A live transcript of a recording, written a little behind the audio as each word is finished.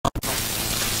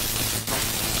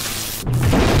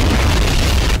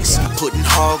Putting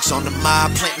hogs on the mob,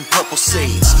 planting purple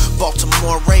seeds.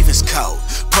 Baltimore Ravens coat,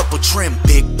 purple trim,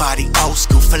 big body, old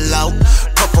school for low.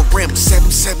 Purple rim,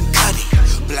 7-7 cutty,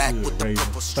 black with the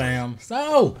purple spam.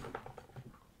 So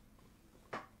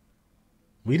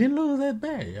we didn't lose that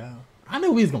bad, y'all. I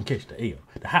knew we was gonna catch the L,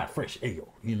 the hot fresh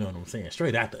L. You know what I'm saying?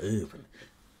 Straight out the oven,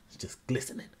 it's just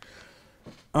glistening.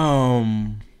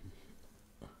 I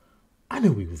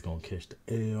knew we was gonna catch the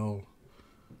L.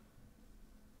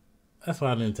 That's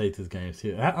why I didn't take this game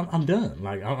serious. I'm done.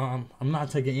 Like I'm not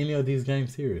taking any of these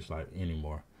games serious like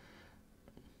anymore.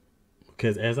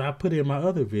 Because as I put in my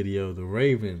other video, the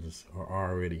Ravens are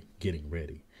already getting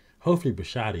ready. Hopefully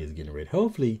Bashotti is getting ready.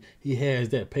 Hopefully he has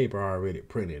that paper already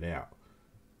printed out.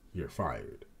 You're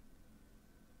fired.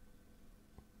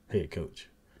 Head coach.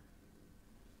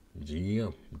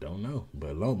 GM, don't know.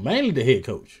 But mainly the head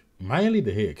coach. Mainly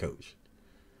the head coach.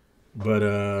 But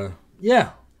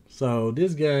yeah. So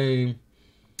this game,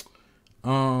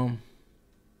 I've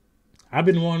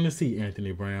been wanting to see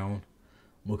Anthony Brown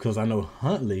because I know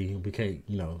Huntley, we can't,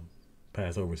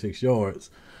 pass over 6 yards.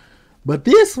 But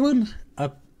this one,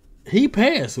 he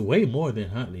passed way more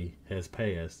than Huntley has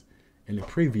passed in the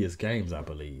previous games, I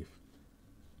believe.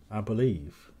 I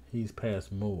believe he's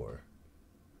passed more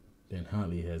than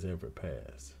Huntley has ever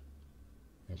passed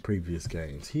in previous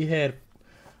games. He had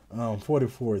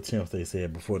 44 attempts, they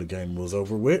said, before the game was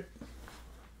over with.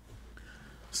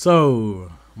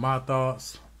 So, my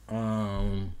thoughts.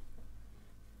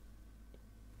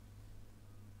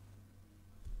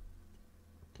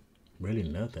 Really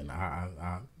nothing.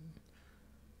 I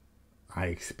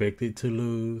expected to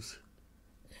lose,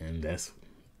 and that's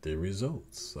the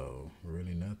results. So,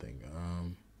 really nothing.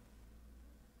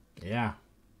 Yeah.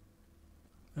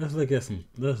 Let's look at some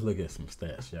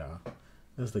stats, y'all.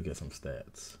 Let's look at some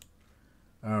stats.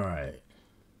 All right.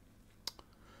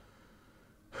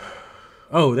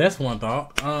 Oh, that's one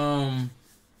thought.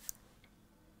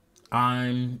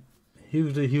 I'm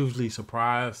hugely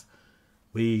surprised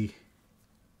we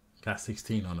got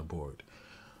 16 on the board.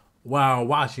 While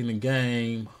watching the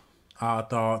game, I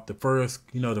thought the first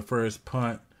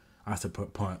punt,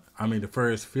 the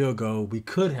first field goal we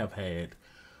could have had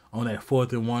on that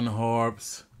 4th and 1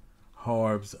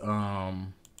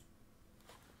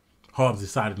 Harbs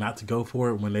decided not to go for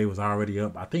it when they was already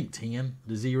up, I think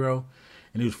 10-0.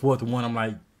 And it was 4th and 1. I'm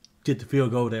like, get the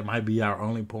field goal. That might be our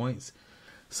only points.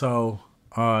 So,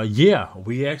 yeah,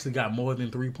 we actually got more than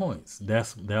 3 points. I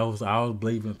was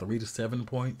believing 3 to 7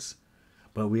 points.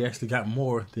 But we actually got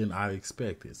more than I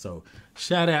expected. So,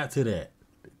 shout out to that.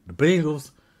 The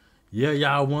Bengals, yeah,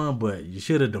 y'all won, but you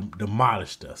should have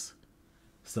demolished us.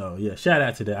 So, yeah, shout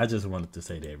out to that. I just wanted to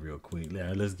say that real quick.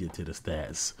 Now, let's get to the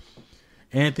stats.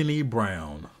 Anthony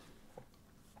Brown,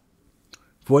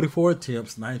 44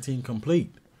 attempts, 19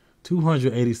 complete,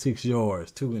 286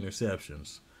 yards, 2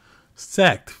 interceptions,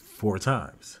 sacked 4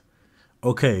 times.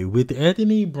 Okay, with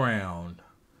Anthony Brown,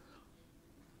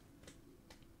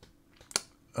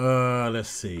 let's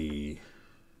see.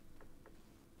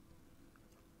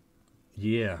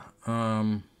 Yeah,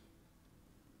 I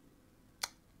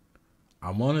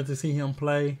wanted to see him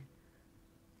play.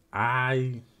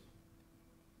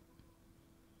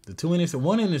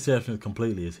 One interception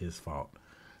completely is his fault.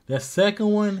 That second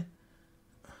one,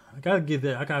 I gotta get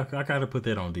that. I gotta put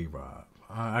that on D-Rob.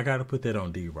 I gotta put that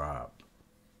on D-Rob,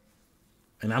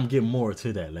 and I'm getting more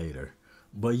to that later.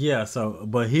 But yeah,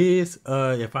 but his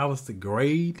if I was to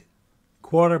grade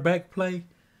quarterback play,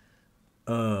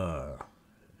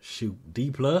 shoot,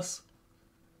 D+.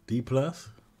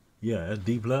 Yeah, that's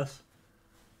D+.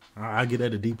 I get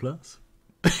that a D+.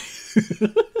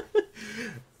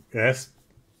 That's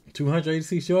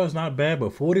 286 yards, not bad,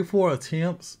 but 44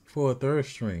 attempts for a third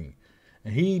string.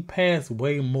 And he passed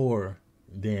way more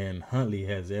than Huntley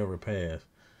has ever passed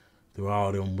through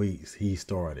all them weeks he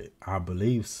started. I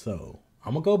believe so.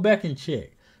 I'm going to go back and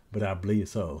check, but I believe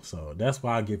so. So that's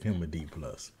why I give him a D+.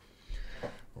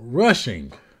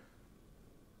 Rushing.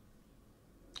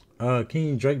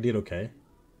 King Drake did okay.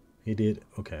 He did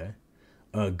okay.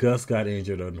 Gus got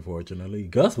injured, unfortunately.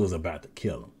 Gus was about to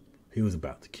kill him. He was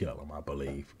about to kill him, I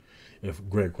believe, if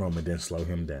Greg Roman didn't slow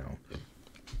him down.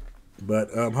 But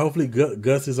hopefully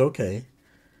Gus is okay.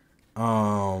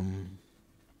 Yeah,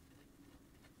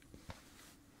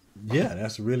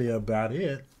 that's really about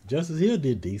it. Justice Hill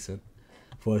did decent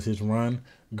for his run.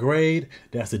 Grade,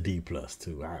 that's a D+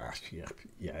 too.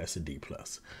 Yeah, that's a D+.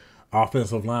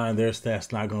 Offensive line, their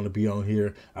stats not going to be on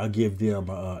here. I'll give them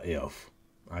a F.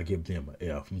 I give them an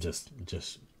F. I'm just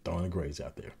throwing the grades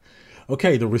out there.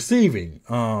 Okay, the receiving.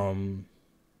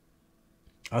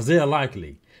 Isaiah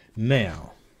Likely.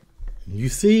 Now, you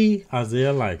see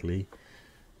Isaiah Likely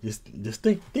Just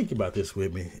think about this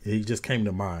with me. It just came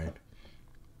to mind.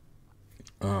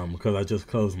 Because I just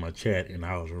closed my chat and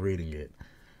I was reading it.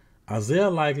 Isaiah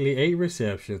Likely, 8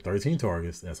 receptions, 13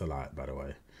 targets. That's a lot, by the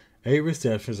way. 8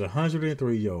 receptions,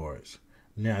 103 yards.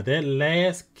 Now, that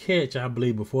last catch, I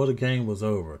believe, before the game was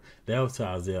over, that was to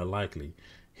Isaiah Likely.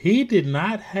 He did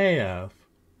not have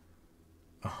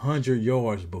 100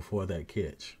 yards before that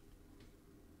catch.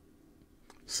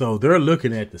 So they're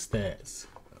looking at the stats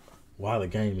while the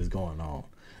game is going on.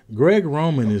 Greg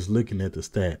Roman is looking at the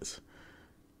stats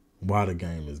while the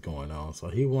game is going on. So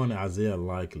he wanted Isaiah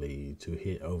Likely to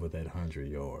hit over that 100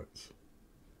 yards.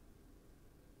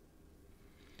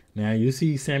 Now you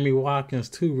see Sammy Watkins,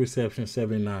 2 receptions,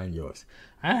 79 yards.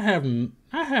 I have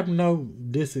no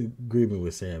disagreement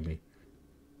with Sammy.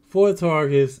 4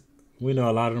 targets. We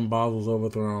know a lot of them balls was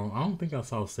overthrown. I don't think I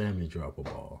saw Sammy drop a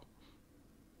ball.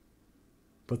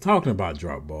 But talking about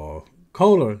drop ball,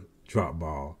 Kohler drop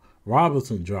ball,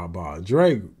 Robinson drop ball,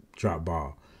 Drake drop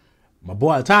ball. My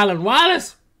boy Tyler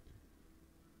Wallace,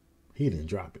 he didn't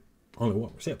drop it. Only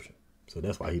 1 reception. So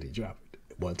that's why he didn't drop it.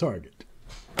 1 target.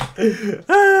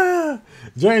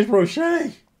 James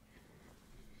Prochet.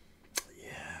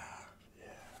 Yeah.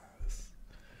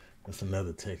 That's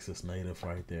another Texas native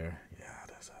right there.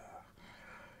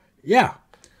 Yeah.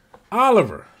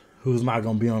 Oliver, who's not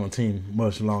going to be on the team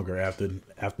much longer after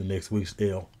next week's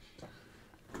deal.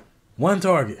 1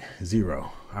 target,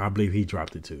 0. I believe he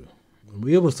dropped it too.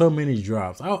 It was so many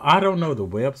drops. I don't know the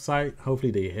website.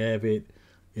 Hopefully they have it.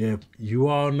 If you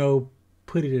all know,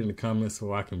 put it in the comments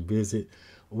so I can visit.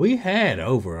 We had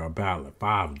over about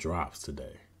 5 drops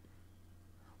today.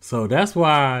 So that's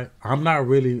why I'm not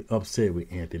really upset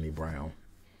with Anthony Brown.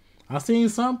 I've seen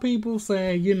some people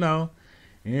saying,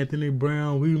 Anthony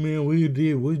Brown,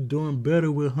 we're doing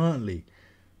better with Huntley.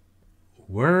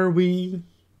 Were we?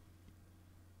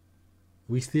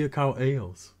 We still caught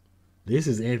L's. This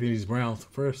is Anthony Brown's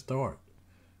first start.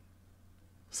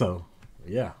 So,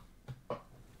 yeah.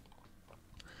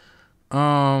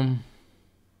 And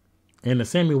the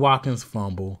Sammy Watkins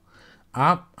fumble,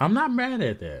 I'm not mad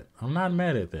at that.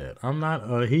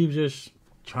 He was just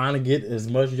trying to get as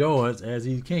much yards as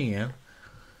he can.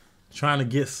 Trying to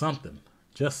get something.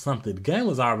 Just something. The game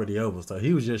was already over, so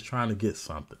he was just trying to get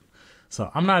something.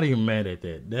 So I'm not even mad at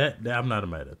that. I'm not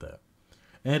mad at that.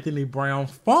 Anthony Brown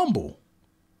fumble.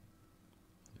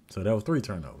 So that was 3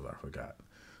 turnovers, I forgot.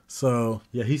 So,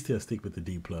 yeah, he still stick with the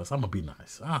D+. I'm going to be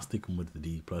nice. I'll stick him with the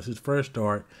D+. His first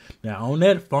start. Now, on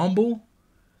that fumble,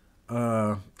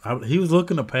 he was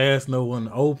looking to pass, no one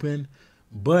open.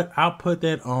 But I'll put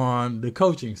that on the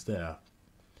coaching staff.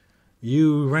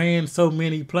 You ran so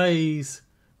many plays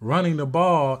running the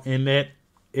ball in that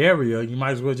area, you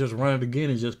might as well just run it again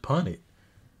and just punt it.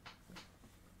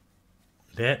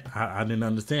 That, I didn't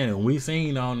understand it. We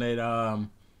seen on that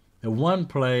the one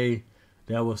play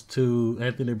that was to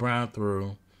Anthony Brown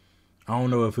through. I don't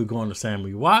know if it was going to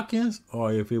Sammy Watkins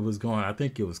or if it was going, I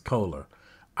think it was Kohler.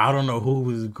 I don't know who it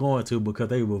was going to because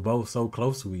they were both so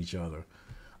close to each other.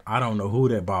 I don't know who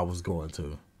that ball was going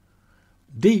to.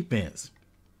 Defense.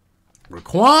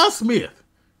 Raquan Smith.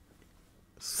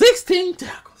 16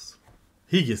 tackles.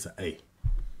 He gets an A.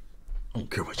 I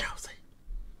don't care what y'all say.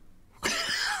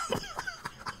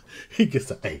 He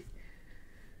gets an A.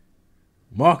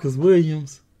 Marcus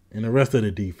Williams and the rest of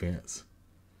the defense.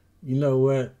 You know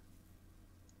what?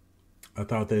 I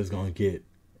thought they was going to get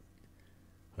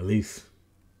at least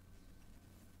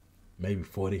maybe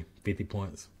 40, 50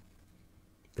 points.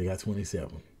 They got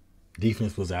 27.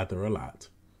 Defense was out there a lot.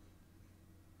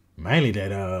 Mainly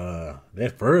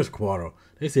that first quarter,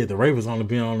 they said the Ravens only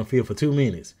been on the field for 2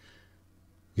 minutes.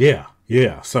 Yeah.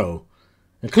 So,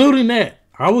 including that,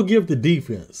 I will give the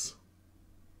defense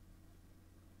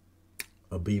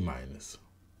a B-.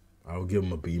 I will give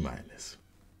them a B-.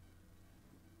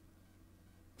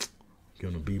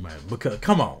 Give them a B-. Because,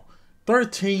 come on,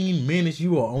 13 minutes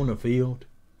you are on the field.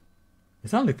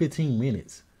 It's only 15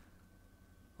 minutes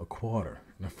a quarter.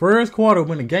 In the first quarter,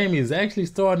 when the game is actually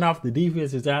starting off, the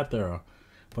defense is out there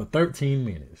for 13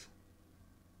 minutes.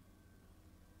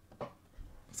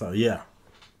 So, yeah.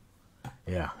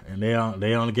 And they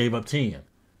only gave up 10.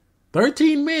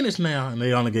 13 minutes now, and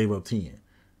they only gave up 10.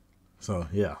 So,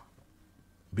 yeah.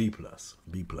 B+.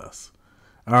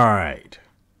 All right.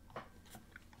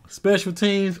 Special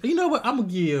teams. You know what? I'm going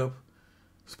to give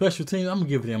special teams, I'm going to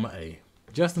give them an A.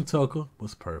 Justin Tucker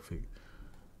was perfect.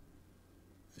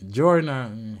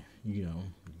 Jordan, you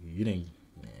didn't,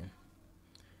 man.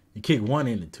 You kicked one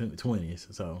in the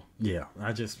 20s. So, yeah,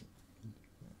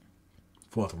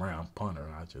 fourth round punter.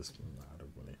 I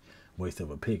don't really waste of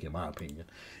a pick, in my opinion.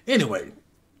 Anyway,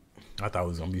 I thought it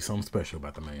was gonna be something special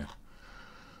about the man.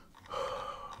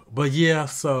 But yeah,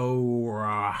 so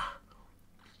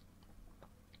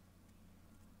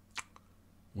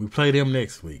we play them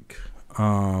next week.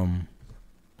 I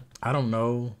don't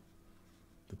know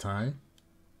the time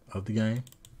of the game.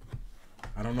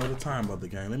 I don't know the time of the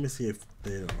game. Let me see if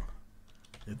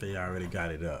they already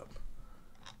got it up.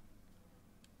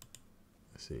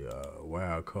 Let's see,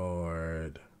 wild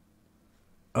card.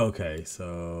 Okay,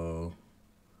 so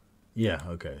yeah,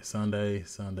 okay. Sunday.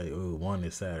 Ooh, 1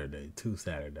 is Saturday, 2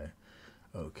 Saturday.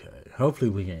 Okay. Hopefully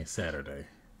we ain't Saturday.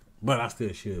 But I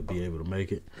still should be able to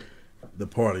make it. The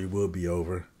party will be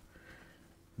over.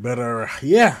 But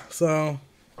yeah, so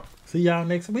see y'all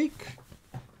next week.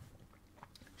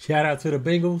 Shout out to the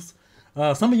Bengals.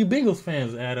 Some of you Bengals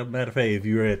fans, matter of fact, if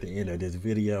you're at the end of this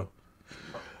video,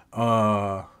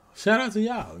 shout out to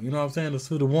y'all. You know what I'm saying?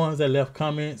 To the ones that left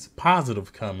comments,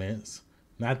 positive comments.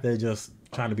 Not that just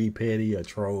trying to be petty or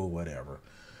troll, whatever.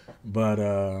 But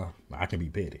I can be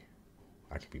petty.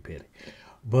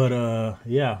 But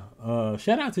yeah,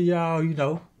 shout out to y'all, you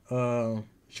know,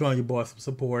 showing your boy some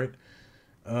support.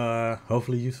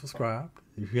 Hopefully you subscribed.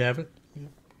 If you haven't,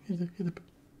 hit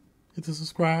the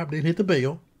subscribe, then hit the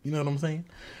bell. You know what I'm saying?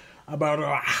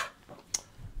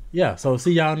 Yeah, so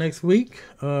see y'all next week.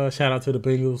 Shout out to the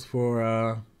Bengals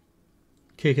for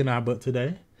kicking our butt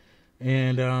today.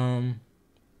 And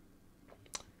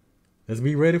let's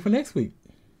be ready for next week.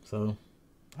 So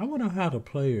I wonder how the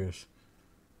players.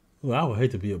 Well, I would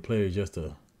hate to be a player just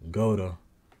to go to.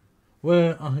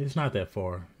 Well, it's not that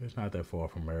far. It's not that far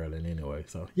from Maryland anyway.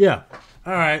 So yeah.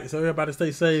 All right. So everybody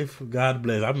stay safe. God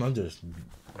bless. I'm just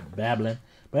babbling.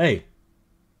 But hey,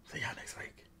 see y'all next.